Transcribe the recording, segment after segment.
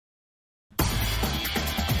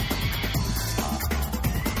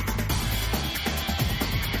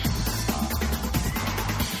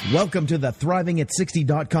Welcome to the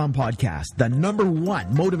ThrivingAt60.com podcast, the number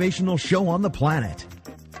one motivational show on the planet.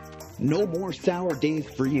 No more sour days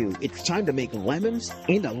for you. It's time to make lemons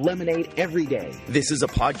into lemonade every day. This is a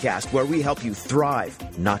podcast where we help you thrive,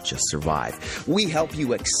 not just survive. We help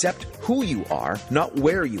you accept who you are, not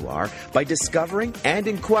where you are, by discovering and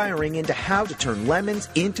inquiring into how to turn lemons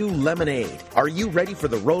into lemonade. Are you ready for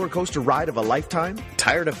the roller coaster ride of a lifetime?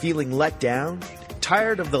 Tired of feeling let down?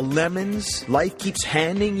 Tired of the lemons life keeps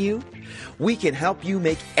handing you? We can help you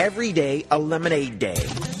make every day a lemonade day.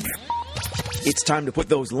 It's time to put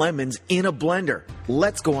those lemons in a blender.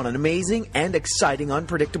 Let's go on an amazing and exciting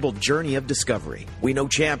unpredictable journey of discovery. We know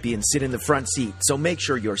champions sit in the front seat, so make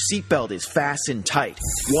sure your seatbelt is fastened tight.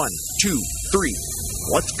 1, 2, 3,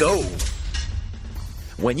 let's go.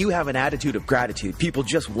 When you have an attitude of gratitude, people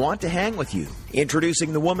just want to hang with you.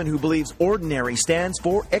 Introducing the woman who believes ordinary stands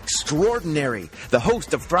for extraordinary, the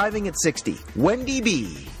host of Thriving at 60, Wendy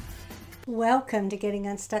B. Welcome to Getting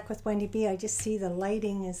Unstuck with Wendy B. I just see the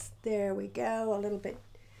lighting is, there we go, a little bit,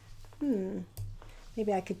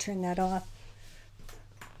 maybe I could turn that off.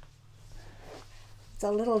 It's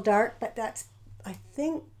a little dark, but that's, I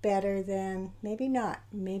think, better than, maybe not.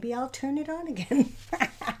 Maybe I'll turn it on again.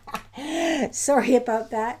 Sorry about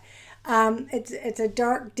that. It's a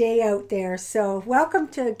dark day out there. So welcome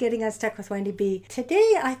to Getting Unstuck with Wendy B.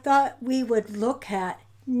 Today I thought we would look at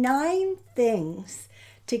 9 things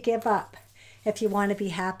to give up if you want to be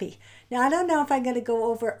happy. Now I don't know if I'm going to go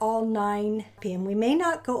over all 9, and we may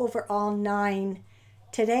not go over all 9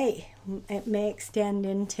 today. It may extend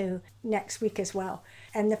into next week as well.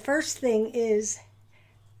 And the first thing is,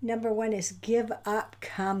 number 1 is give up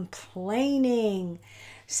complaining.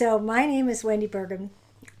 So my name is Wendy Bergam,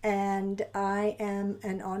 and I am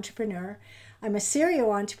an entrepreneur. I'm a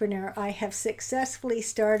serial entrepreneur. I have successfully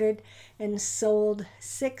started and sold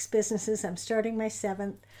 6 businesses. I'm starting my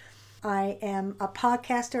 7th. I am a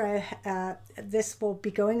podcaster. This will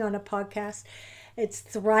be going on a podcast. It's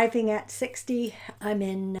Thriving at 60. I'm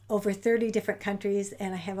in over 30 different countries,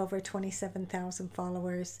 and I have over 27,000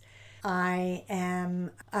 followers. I'm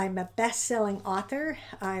a best-selling author.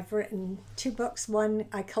 I've written 2 books. One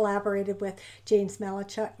I collaborated with James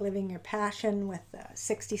Malinchuk, Living Your Passion, with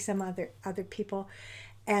 60-some other people.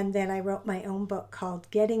 And then I wrote my own book called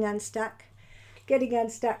Getting Unstuck. Getting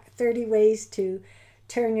Unstuck, 30 Ways to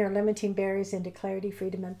Turn Your Limiting Barriers into Clarity,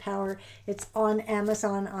 Freedom, and Power. It's on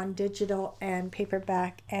Amazon, on digital and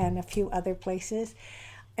paperback, and a few other places.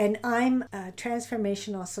 And I'm a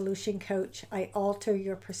transformational solution coach. I alter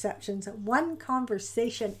your perceptions one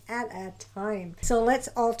conversation at a time. So let's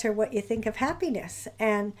alter what you think of happiness.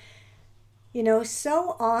 And, you know,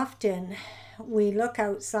 so often we look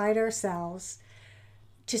outside ourselves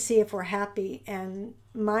to see if we're happy. And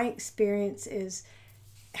my experience is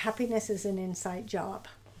happiness is an inside job.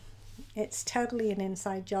 It's totally an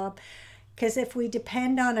inside job. Because if we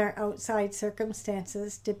depend on our outside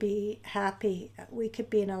circumstances to be happy, we could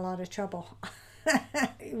be in a lot of trouble.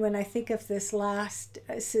 When I think of this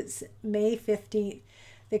since May 15th,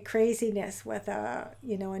 the craziness with a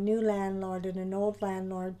new landlord and an old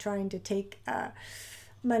landlord trying to take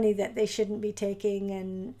money that they shouldn't be taking,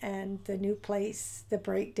 and the new place, the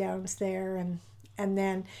breakdowns there, and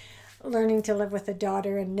then learning to live with a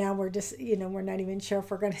daughter, and now we're just, we're not even sure if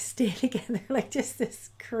we're going to stay together, like just this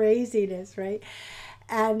craziness, right?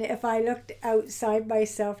 And if I looked outside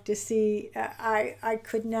myself to see, I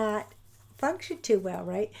could not function too well,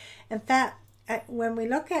 right? In fact, when we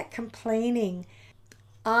look at complaining,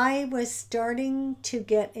 I was starting to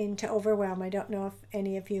get into overwhelm. I don't know if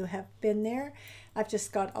any of you have been there. I've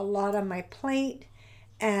just got a lot on my plate.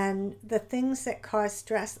 And the things that cause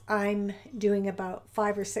stress, I'm doing about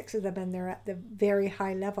 5 or 6 of them, and they're at the very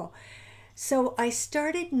high level. So I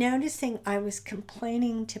started noticing I was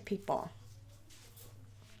complaining to people.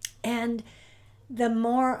 And the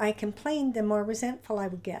more I complained, the more resentful I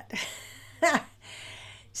would get.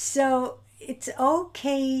 So it's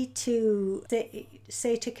okay to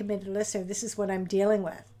say to a committed listener, this is what I'm dealing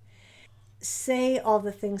with. Say all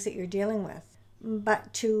the things that you're dealing with.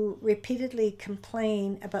 But to repeatedly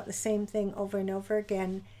complain about the same thing over and over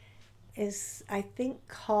again is, I think,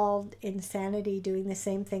 called insanity, doing the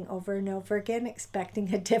same thing over and over again,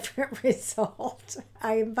 expecting a different result.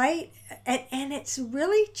 I invite, and it's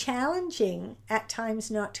really challenging at times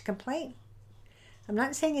not to complain. I'm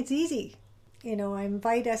not saying it's easy. I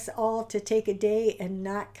invite us all to take a day and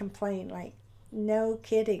not complain, like, no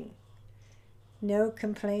kidding, no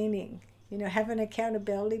complaining. Have an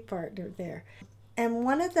accountability partner there. And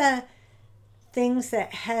one of the things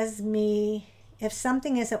that has me, if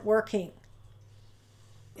something isn't working,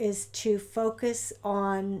 is to focus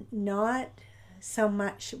on not so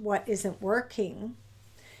much what isn't working.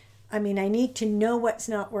 I mean, I need to know what's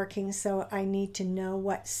not working, so I need to know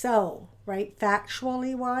what's so, right?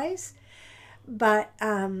 Factually wise. But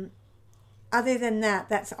other than that,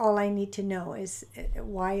 that's all I need to know is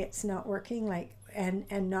why it's not working, like,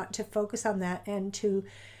 and not to focus on that, and to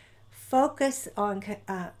focus on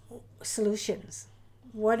solutions.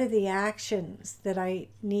 What are the actions that I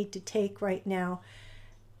need to take right now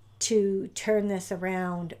to turn this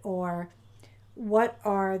around? Or what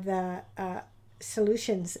are the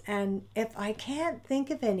solutions? And if I can't think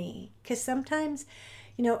of any, because sometimes,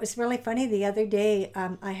 you know, it was really funny the other day,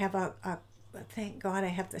 I have thank God I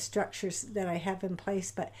have the structures that I have in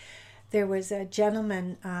place, but there was a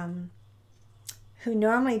gentleman who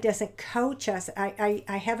normally doesn't coach us. I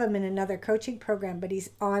have him in another coaching program, but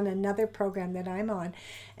he's on another program that I'm on.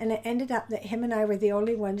 And it ended up that him and I were the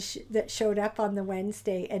only ones that showed up on the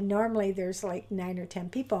Wednesday. And normally there's like 9 or 10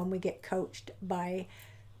 people, and we get coached by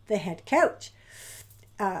the head coach.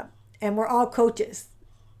 And we're all coaches,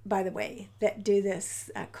 by the way, that do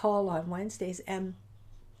this call on Wednesdays. And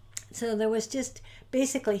so there was just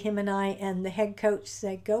basically him and I, and the head coach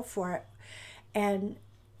said, go for it. And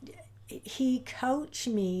he coached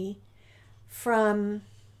me from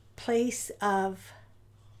place of,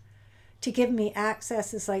 to give me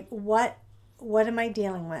access is like, what am I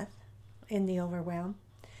dealing with in the overwhelm?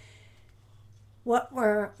 What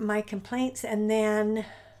were my complaints? And then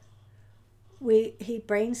he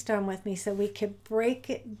brainstormed with me so we could break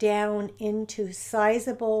it down into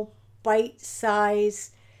sizable,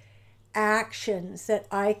 bite-sized actions that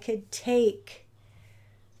I could take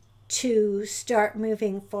to start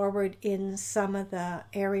moving forward in some of the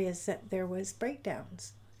areas that there was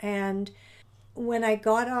breakdowns. And when I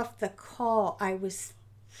got off the call, I was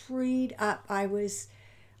freed up. I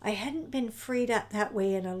hadn't been freed up that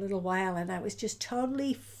way in a little while, and I was just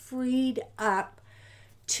totally freed up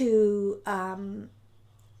to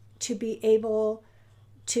be able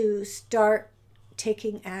to start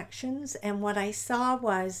taking actions. And what I saw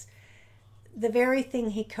was the very thing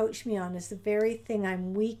he coached me on is the very thing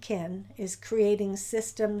I'm weak in, is creating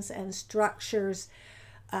systems and structures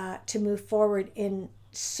to move forward in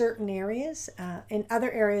certain areas. In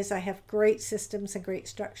other areas, I have great systems and great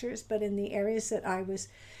structures, but in the areas that I was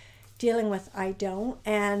dealing with, I don't.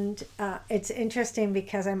 And it's interesting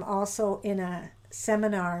because I'm also in a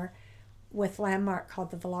seminar with Landmark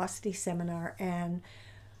called the Velocity Seminar, and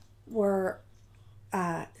we're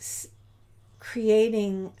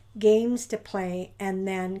creating games to play and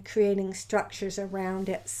then creating structures around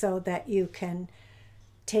it so that you can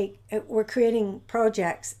we're creating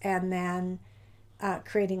projects and then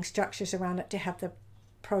creating structures around it to have the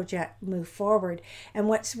project move forward. And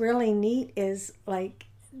what's really neat is, like,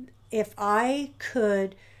 if I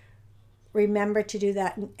could remember to do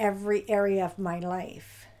that in every area of my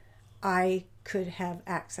life, I could have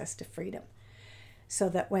access to freedom, so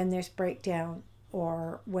that when there's breakdown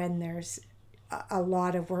or when there's a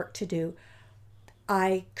lot of work to do,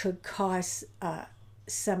 I could cause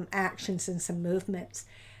some actions and some movements.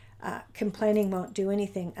 Complaining won't do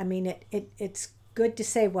anything. I mean, it's good to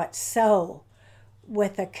say what's so,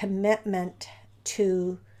 with a commitment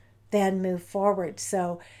to then move forward.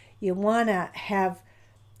 So you want to have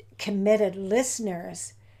committed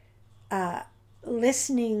listeners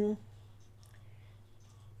listening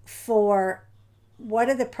for what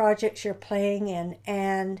are the projects you're playing in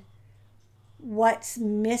and what's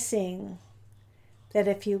missing, that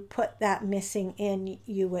if you put that missing in,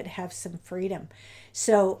 you would have some freedom.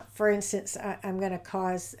 So, for instance, I'm going to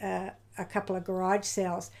cause a couple of garage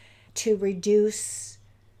sales to reduce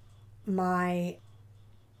my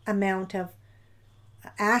amount of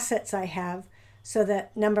assets I have, so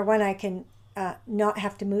that, number one, I can not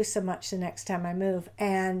have to move so much the next time I move,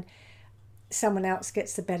 and someone else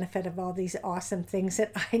gets the benefit of all these awesome things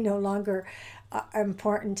that I no longer are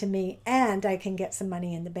important to me, and I can get some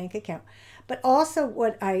money in the bank account. But also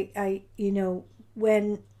what I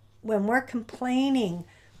when we're complaining,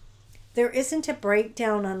 there isn't a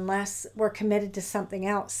breakdown unless we're committed to something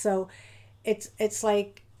else. So it's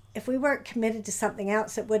like, if we weren't committed to something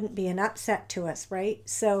else, it wouldn't be an upset to us, right?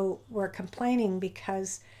 So we're complaining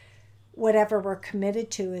because whatever we're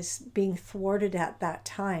committed to is being thwarted at that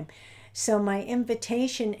time. So my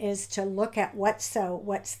invitation is to look at what's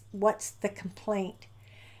the complaint,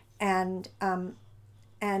 and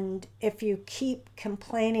if you keep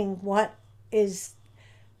complaining, there's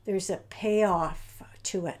a payoff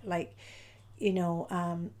to it. Like,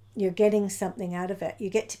 you're getting something out of it. You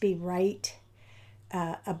get to be right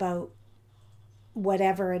about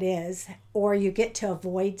whatever it is, or you get to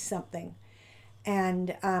avoid something.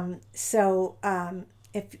 And so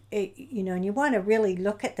if and you want to really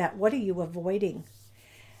look at that. What are you avoiding?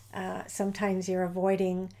 Sometimes you're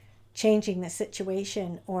avoiding changing the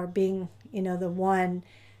situation or being, the one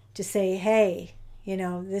to say, hey,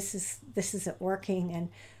 this isn't working, and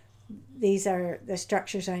these are the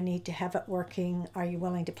structures I need to have it working. Are you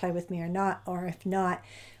willing to play with me or not? Or if not,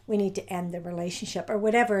 we need to end the relationship or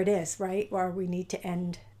whatever it is, right? Or we need to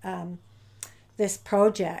end this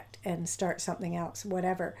project and start something else,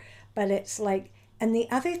 whatever. But it's like, and the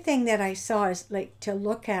other thing that I saw is like to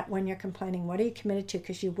look at when you're complaining, what are you committed to?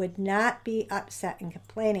 Because you would not be upset and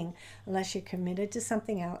complaining unless you're committed to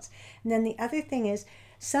something else. And then the other thing is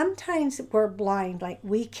sometimes we're blind, like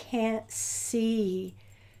we can't see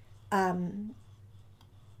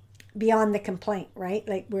beyond the complaint, right?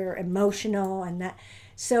 Like we're emotional and that.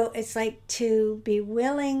 So it's like to be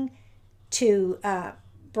willing to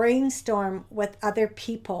brainstorm with other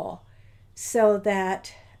people so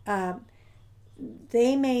that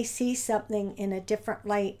they may see something in a different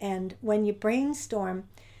light. And when you brainstorm,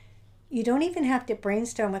 you don't even have to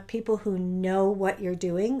brainstorm with people who know what you're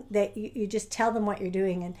doing. That you just tell them what you're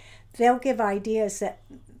doing, and they'll give ideas that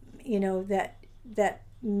that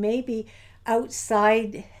maybe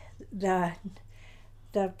outside the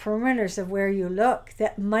perimeters of where you look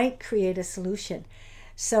that might create a solution.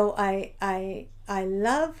 So I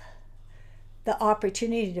love the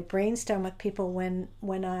opportunity to brainstorm with people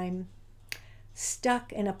when I'm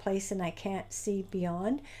stuck in a place and I can't see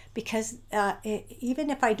beyond, because even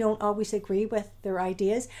if I don't always agree with their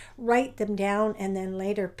ideas, write them down and then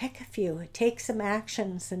later pick a few, take some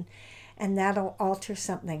actions, and that'll alter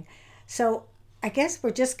something. So I guess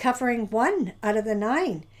we're just covering 1 out of the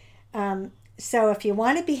 9. So if you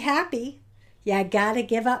want to be happy, you gotta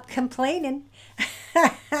give up complaining.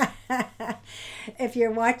 If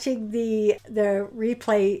you're watching the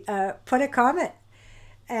replay, put a comment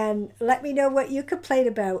and let me know what you complain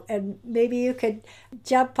about, and maybe you could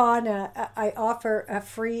jump on I offer a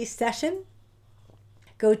free session.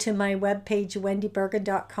 Go to my webpage,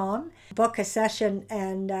 wendybergen.com, book a session,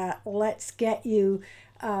 and let's get you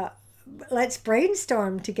let's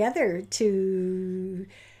brainstorm together to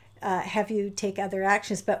have you take other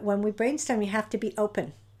actions. But when we brainstorm, you have to be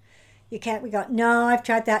open. We go, no, I've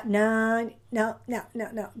tried that. No.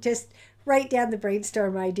 Just write down the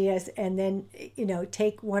brainstorm ideas and then,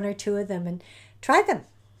 take 1 or 2 of them and try them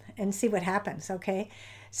and see what happens, okay?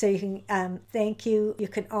 So you can, thank you. You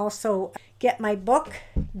can also get my book,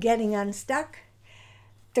 Getting Unstuck,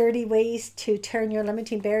 30 Ways to Turn Your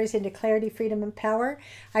Limiting Barriers into Clarity, Freedom, and Power.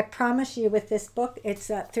 I promise you with this book, it's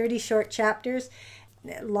 30 short chapters.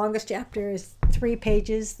 The longest chapter is 3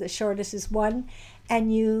 pages. The shortest is 1.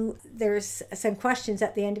 And there's some questions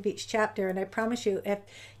at the end of each chapter. And I promise you, if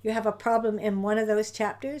you have a problem in one of those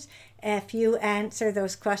chapters, if you answer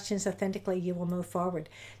those questions authentically, you will move forward.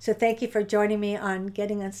 So thank you for joining me on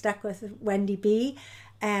Getting Unstuck with Wendy B.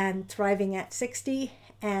 and Thriving at 60.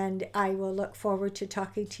 And I will look forward to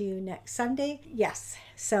talking to you next Sunday. Yes.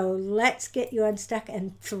 So let's get you unstuck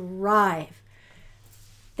and thrive.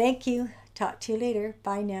 Thank you. Talk to you later.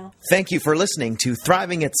 Bye now. Thank you for listening to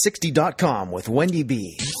ThrivingAt60.com with Wendy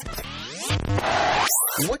B.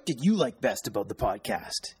 What did you like best about the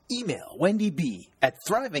podcast? Email Wendy B at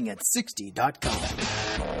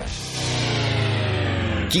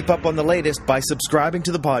ThrivingAt60.com. Keep up on the latest by subscribing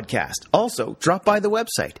to the podcast. Also, drop by the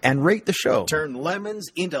website and rate the show. Turn lemons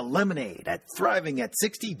into lemonade at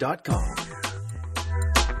ThrivingAt60.com.